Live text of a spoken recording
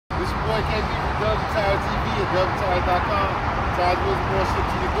boy KB from Dozen Tires TV at DozenTires.com. Tires, wheels, and more shipped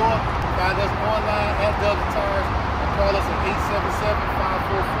to your door. Find us online at Dozen Tires and call us at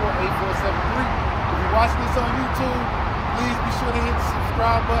 877-544-8473. If you're watching this on YouTube, please be sure to hit the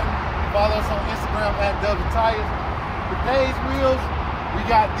subscribe button. Follow us on Instagram at Dozen Tires. Today's wheels, we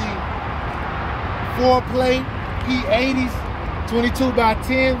got the 4-plate P80s,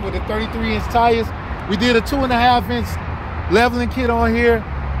 22x10 with the 33-inch tires. We did a 2.5-inch leveling kit on here.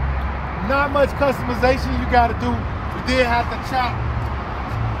 Not much customization you got to do. We did have to chop.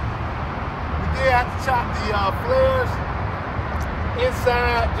 The flares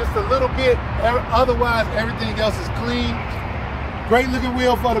inside just a little bit. Otherwise, everything else is clean. Great looking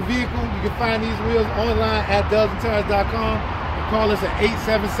wheel for the vehicle. You can find these wheels online at DozenTires.com and call us at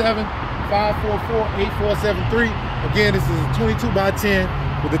 877-544-8473. Again, this is a 22x10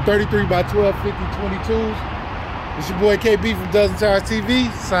 with the 33x12 50 22s. It's your boy KB from Dozen Tires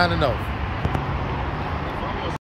TV, signing off.